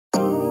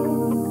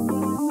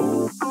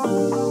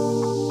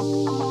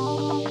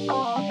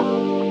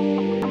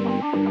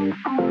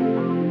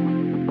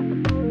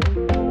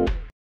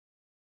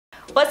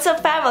What's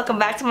up fam? Welcome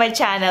back to my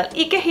channel.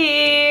 Ika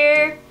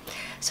here!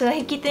 So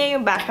nakikita niyo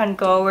yung background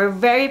ko. We're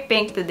very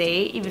pink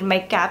today. Even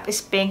my cap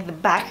is pink. The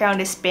background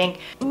is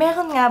pink.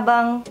 Meron nga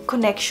bang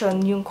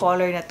connection yung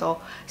color na to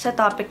sa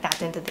topic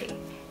natin today?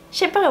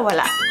 Syempre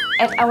wala.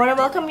 And I wanna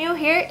welcome you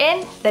here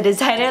in The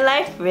Designer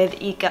Life with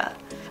Ika.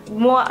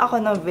 Gumawa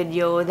ako ng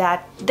video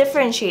that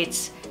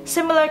differentiates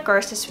similar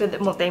courses with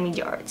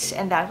Multimedia Arts,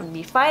 and that would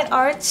be Fine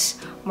Arts,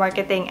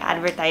 Marketing,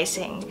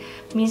 Advertising.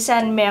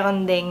 Minsan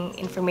meron ding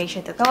Information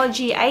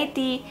Technology,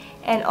 IT,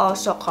 and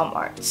also Com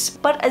Arts.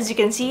 But as you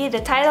can see, the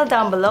title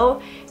down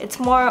below,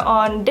 it's more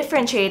on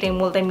differentiating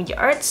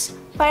Multimedia Arts,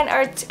 Fine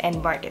Arts,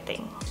 and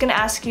Marketing. I'm gonna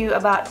ask you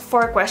about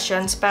 4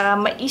 questions para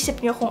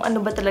maisip nyo kung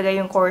ano ba talaga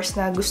yung course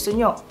na gusto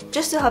nyo.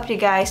 Just to help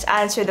you guys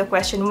answer the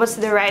question, what's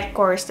the right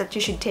course that you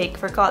should take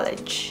for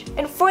college?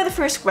 And for the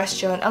first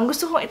question, ang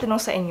gusto kong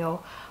itanong sa inyo,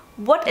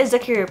 what is the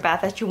career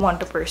path that you want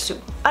to pursue?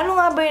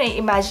 Ano nga ba yung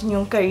i-imagine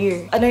yung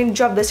career? Ano yung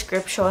job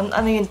description?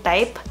 Ano yung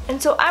type?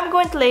 And so I'm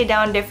going to lay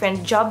down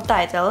different job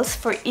titles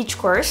for each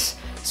course.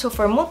 So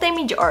for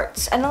Multimedia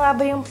Arts, ano nga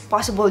ba yung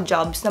possible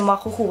jobs na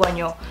makukuha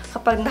nyo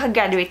kapag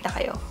nakagraduate na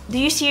kayo? Do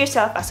you see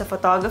yourself as a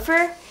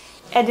photographer,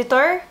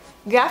 editor,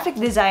 graphic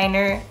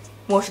designer,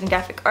 motion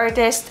graphic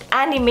artist,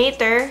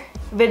 animator,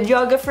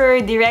 videographer,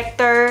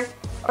 director,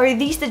 or are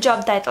these the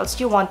job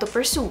titles you want to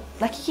pursue?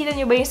 Nakikita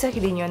nyo ba yung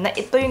sarili nyo na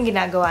ito yung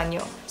ginagawa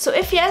nyo? So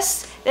if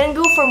yes, then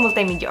go for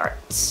Multimedia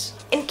Arts.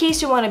 In case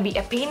you want to be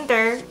a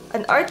painter,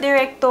 an art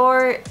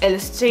director,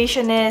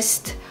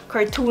 illustrationist,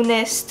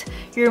 cartoonist,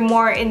 you're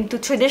more into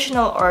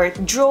traditional art,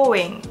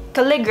 drawing,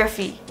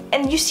 calligraphy,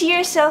 and you see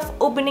yourself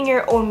opening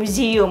your own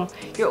museum,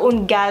 your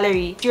own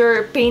gallery,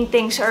 your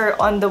paintings are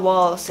on the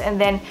walls, and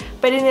then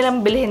pwede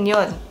nilang bilhin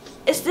yun.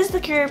 Is this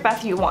the career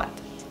path you want?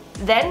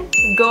 Then,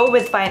 go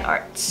with Fine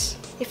Arts.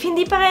 If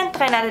hindi pa rin,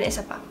 try natin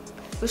isa pa.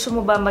 Gusto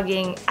mo ba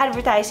maging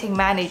advertising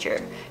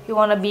manager? You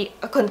wanna be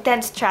a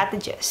content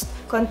strategist,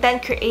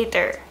 content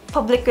creator,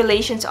 public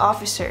relations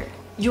officer?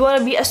 You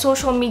wanna be a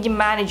social media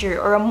manager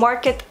or a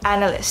market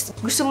analyst?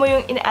 Gusto mo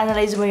yung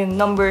in-analyze mo yung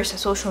numbers sa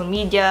social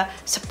media,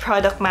 sa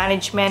product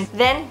management?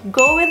 Then,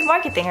 go with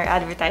marketing or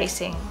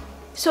advertising.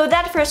 So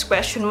that first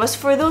question was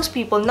for those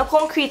people na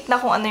concrete na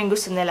kung ano yung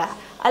gusto nila.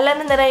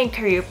 Alam na nila yung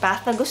career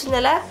path na gusto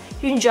nila,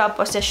 yung job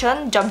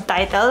position, job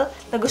title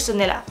na gusto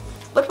nila.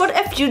 But what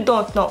if you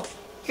don't know?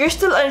 You're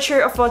still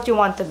unsure of what you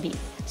want to be.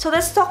 So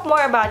let's talk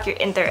more about your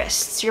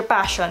interests, your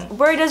passion.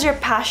 Where does your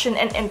passion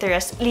and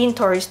interest lean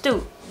towards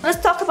to? Let's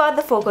talk about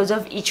the focus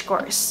of each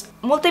course.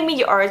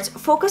 Multimedia Arts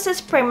focuses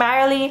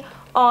primarily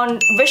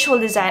on visual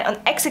design, on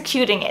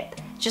executing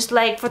it. Just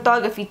like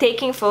photography,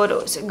 taking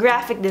photos,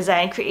 graphic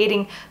design,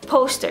 creating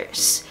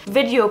posters,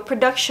 video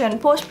production,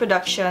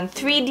 post-production,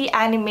 3D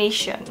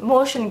animation,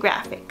 motion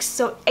graphics.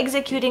 So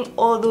executing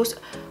all those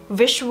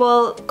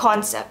visual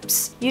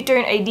concepts. You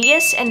turn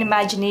ideas and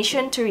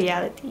imagination to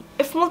reality.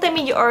 If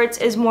Multimedia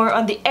Arts is more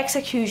on the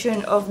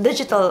execution of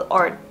digital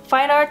art,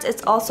 Fine Arts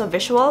is also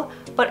visual,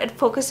 but it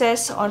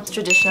focuses on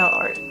traditional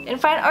art. In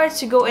Fine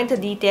Arts, you go into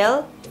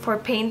detail for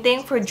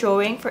painting, for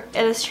drawing, for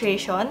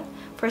illustration,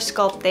 for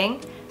sculpting.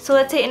 So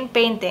let's say in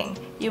painting,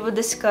 you would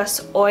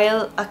discuss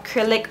oil,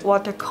 acrylic,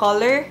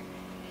 watercolor.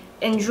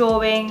 In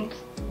drawing,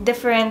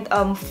 different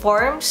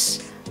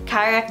forms,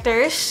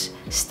 characters,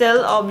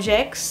 still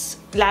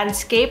objects,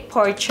 landscape,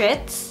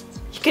 portraits.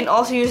 You can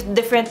also use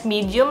different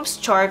mediums,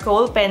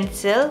 charcoal,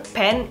 pencil,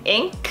 pen,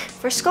 ink.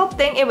 For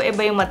sculpting,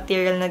 iba-iba yung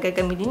material na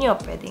gagamitin nyo.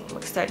 Pwedeng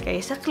mag-start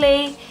kayo sa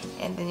clay,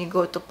 and then you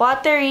go to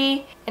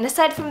pottery. And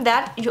aside from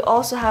that, you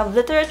also have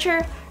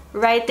literature,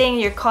 writing,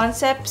 your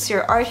concepts,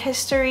 your art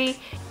history,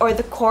 or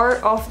the core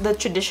of the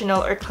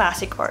traditional or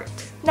classic art.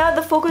 Now,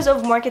 the focus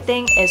of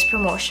marketing is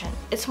promotion.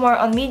 It's more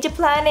on media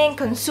planning,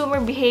 consumer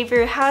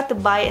behavior, how to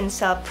buy and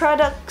sell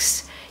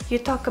products. You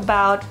talk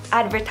about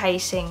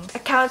advertising.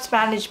 Accounts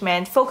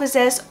management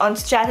focuses on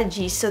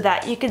strategies so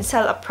that you can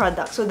sell a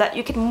product, so that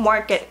you can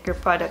market your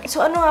product. So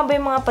ano nga ba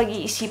yung mga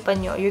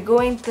pag-iisipan nyo? You're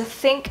going to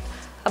think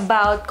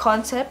about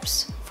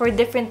concepts for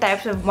different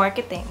types of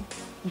marketing.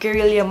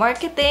 Guerrilla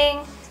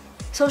marketing,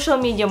 social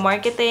media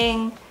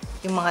marketing,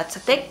 yung mga sa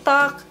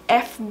TikTok,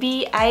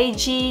 FB,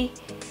 IG,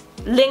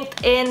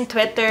 LinkedIn,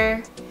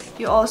 Twitter.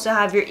 You also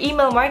have your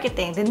email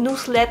marketing, the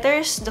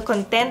newsletters, the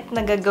content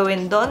na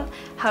gagawin doon,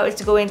 how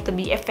it's going to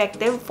be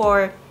effective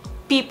for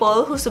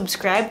people who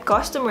subscribe,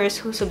 customers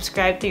who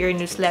subscribe to your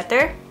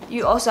newsletter.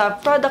 You also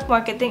have product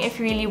marketing if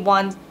you really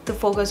want to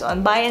focus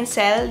on buy and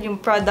sell, yung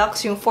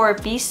products, yung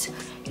 4Ps.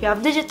 You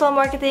have digital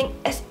marketing,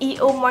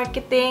 SEO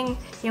marketing,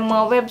 yung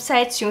mga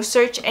websites, yung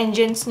search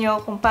engines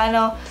nyo, kung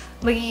paano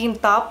magiging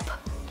top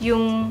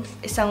yung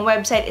isang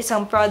website,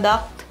 isang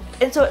product.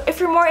 And so if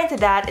you're more into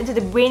that, into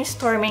the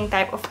brainstorming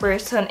type of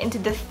person, into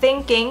the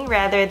thinking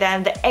rather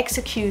than the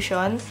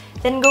execution,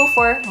 then go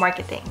for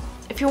marketing.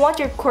 If you want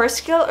your core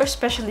skill or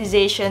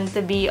specialization to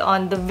be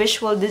on the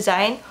visual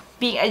design,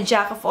 being a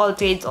jack of all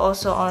trades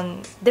also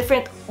on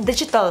different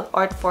digital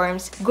art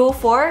forms, go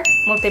for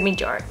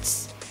Multimedia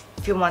Arts.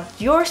 If you want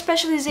your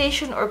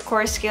specialization or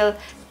core skill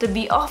to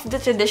be off the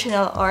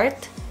traditional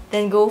art,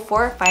 then go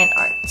for Fine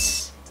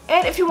Arts.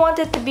 And if you want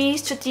it to be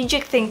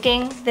strategic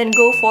thinking, then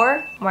go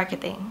for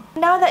marketing.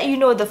 Now that you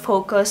know the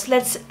focus,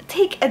 let's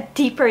take a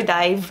deeper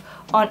dive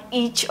on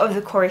each of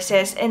the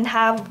courses and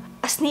have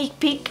a sneak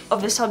peek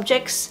of the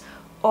subjects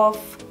of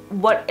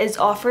what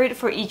is offered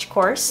for each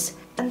course.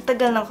 Ang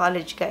tagal ng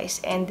college, guys,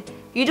 and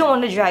you don't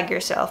want to drag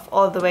yourself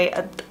all the way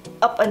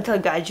up until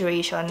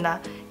graduation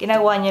na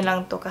ginagawa nyo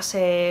lang to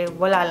kasi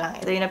wala lang.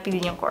 Ito yung napili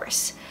yung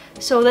course.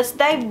 So let's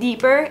dive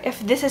deeper if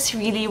this is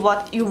really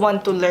what you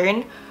want to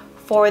learn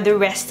for the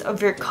rest of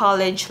your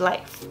college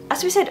life.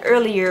 As we said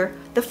earlier,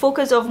 the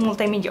focus of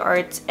Multimedia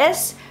Arts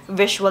is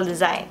visual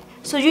design.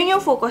 So yun yung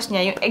focus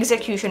niya, yung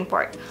execution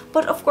part.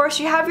 But of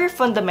course, you have your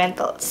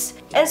fundamentals.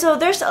 And so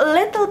there's a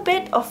little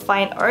bit of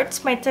fine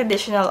arts, my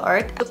traditional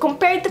art.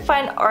 Compared to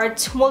fine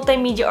arts,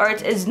 Multimedia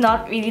Arts is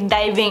not really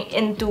diving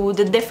into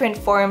the different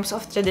forms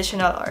of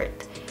traditional art.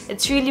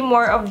 It's really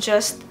more of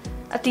just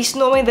at least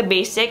knowing the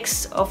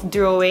basics of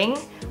drawing,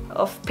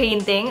 of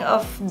painting,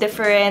 of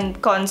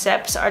different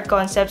concepts, art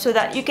concepts, so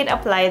that you can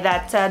apply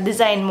that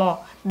design mo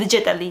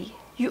digitally.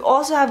 You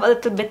also have a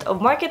little bit of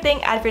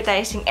marketing,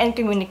 advertising, and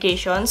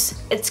communications.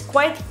 It's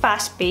quite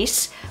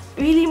fast-paced,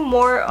 really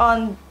more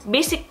on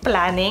basic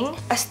planning,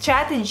 a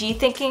strategy,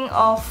 thinking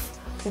of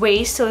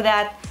ways so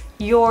that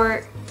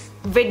your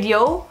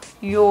video,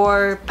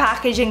 your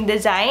packaging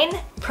design,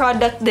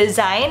 product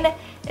design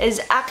is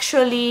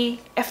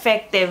actually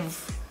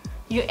effective.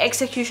 Yung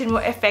execution mo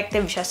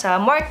effective siya sa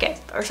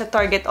market or sa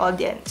target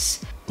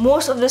audience.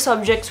 Most of the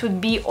subjects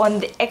would be on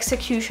the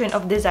execution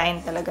of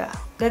design talaga.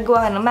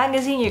 Gagawa ka ng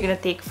magazine, you're gonna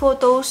take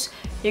photos,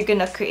 you're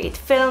gonna create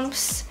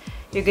films,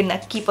 you're gonna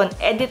keep on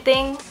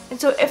editing.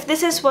 And so if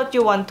this is what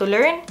you want to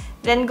learn,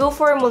 then go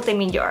for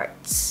Multimedia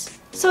Arts.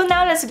 So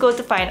now let's go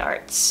to Fine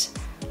Arts.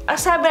 Ang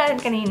sabi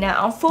natin kanina,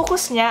 ang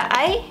focus niya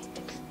ay,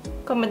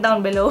 comment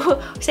down below,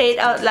 say it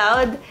out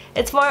loud,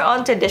 it's more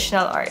on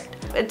traditional art.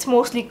 It's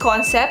mostly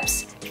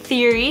concepts,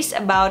 theories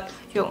about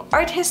yung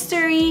art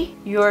history,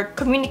 your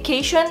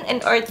communication and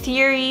art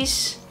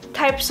theories,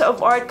 types of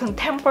art,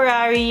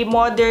 contemporary,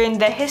 modern,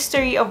 the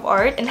history of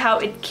art, and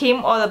how it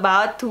came all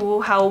about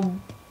to how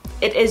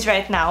it is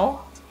right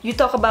now. You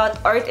talk about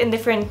art in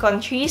different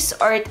countries,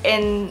 art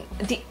in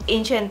the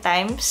ancient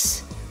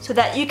times, so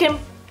that you can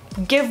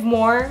give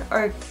more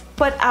or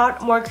put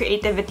out more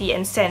creativity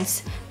and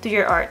sense to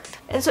your art.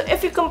 And so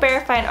if you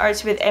compare fine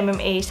arts with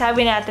MMA,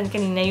 sabi natin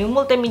kanina, yung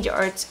Multimedia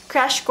Arts,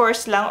 crash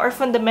course lang or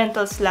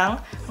fundamentals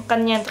lang ang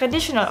kanyang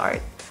traditional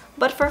art.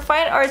 But for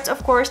fine arts,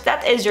 of course,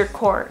 that is your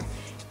core.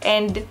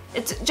 And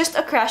it's just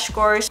a crash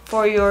course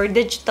for your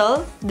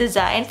digital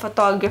design,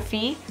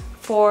 photography,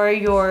 for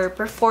your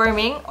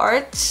performing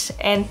arts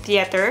and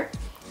theater.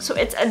 So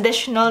it's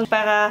additional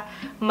para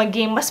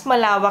maging mas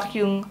malawak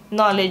yung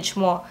knowledge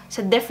mo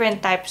sa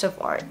different types of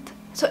art.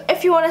 So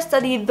if you want to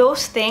study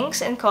those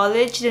things in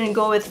college, then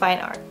go with fine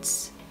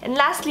arts. And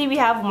lastly, we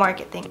have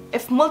marketing.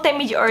 If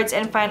Multimedia Arts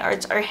and fine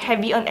arts are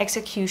heavy on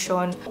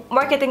execution,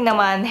 marketing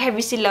naman,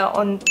 heavy sila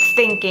on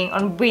thinking,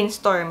 on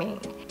brainstorming.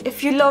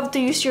 If you love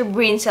to use your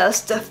brain cells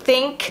to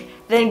think,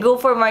 then go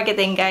for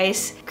marketing,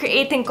 guys.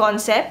 Creating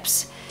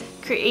concepts,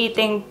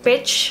 creating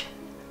pitch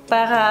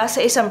para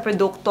sa isang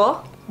produkto,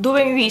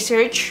 doing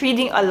research,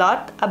 reading a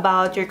lot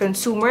about your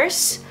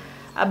consumers,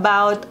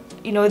 about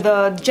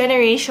the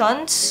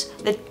generations,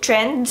 the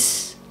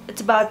trends.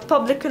 It's about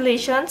public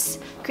relations,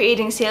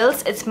 creating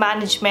sales, it's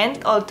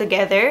management all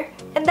together.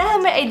 And dahil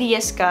may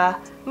ideas ka,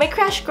 may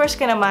crash course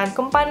ka naman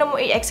kung paano mo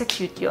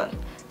i-execute yun.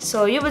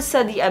 So you would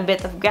study a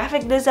bit of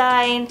graphic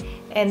design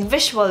and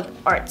visual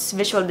arts,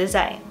 visual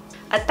design.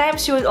 At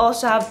times, you would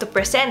also have to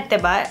present,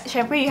 diba?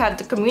 Syempre, you have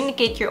to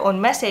communicate your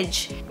own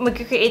message.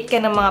 Mag-create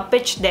ka ng mga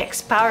pitch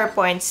decks,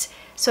 PowerPoints,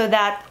 so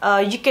that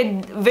you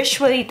can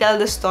visually tell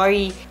the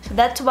story. So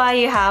that's why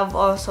you have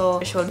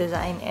also visual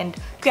design and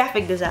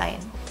graphic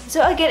design.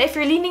 So again, if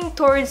you're leaning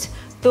towards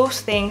those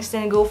things,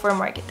 then go for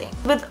marketing.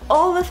 With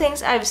all the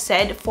things I've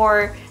said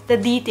for the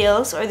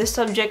details or the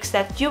subjects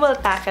that you will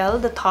tackle,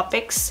 the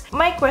topics,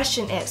 my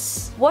question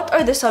is, what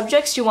are the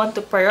subjects you want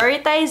to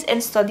prioritize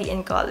and study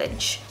in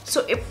college?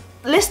 So if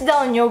list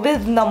down nyo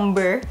with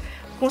number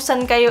kung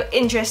saan kayo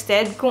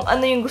interested, kung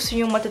ano yung gusto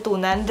nyong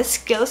matutunan, the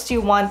skills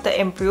you want to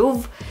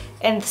improve,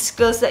 and the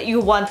skills that you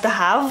want to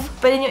have.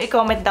 Pwede nyo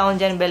i-comment down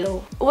dyan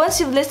below.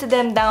 Once you've listed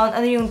them down,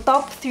 ano yung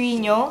top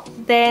 3 nyo,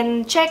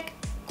 then check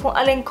kung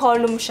aling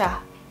column siya.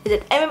 Is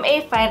it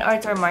MMA, fine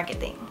arts, or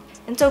marketing?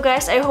 And so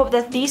guys, I hope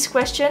that these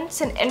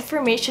questions and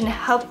information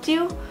helped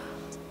you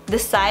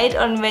decide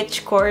on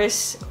which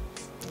course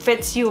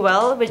fits you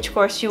well, which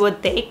course you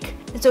would take.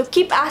 And so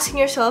keep asking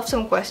yourself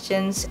some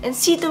questions and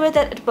see to it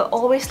that it will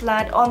always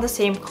land on the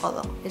same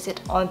column. Is it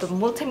on the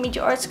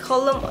Multimedia Arts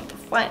column, on the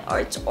Fine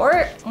Arts,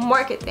 or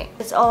Marketing?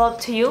 It's all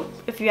up to you.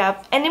 If you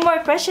have any more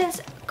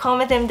questions,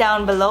 comment them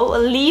down below.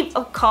 Leave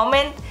a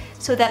comment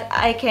so that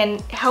I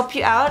can help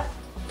you out.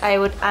 I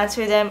would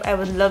answer them. I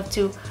would love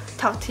to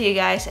talk to you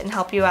guys and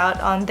help you out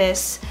on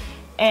this.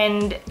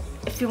 And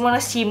if you want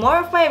to see more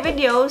of my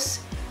videos,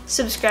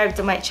 subscribe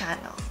to my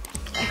channel.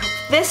 I hope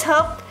this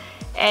helped,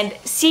 and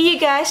see you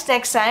guys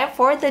next time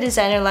for the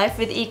Designer Life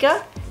with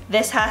Ika.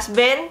 This has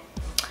been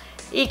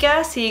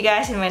Ika. See you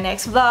guys in my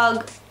next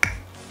vlog.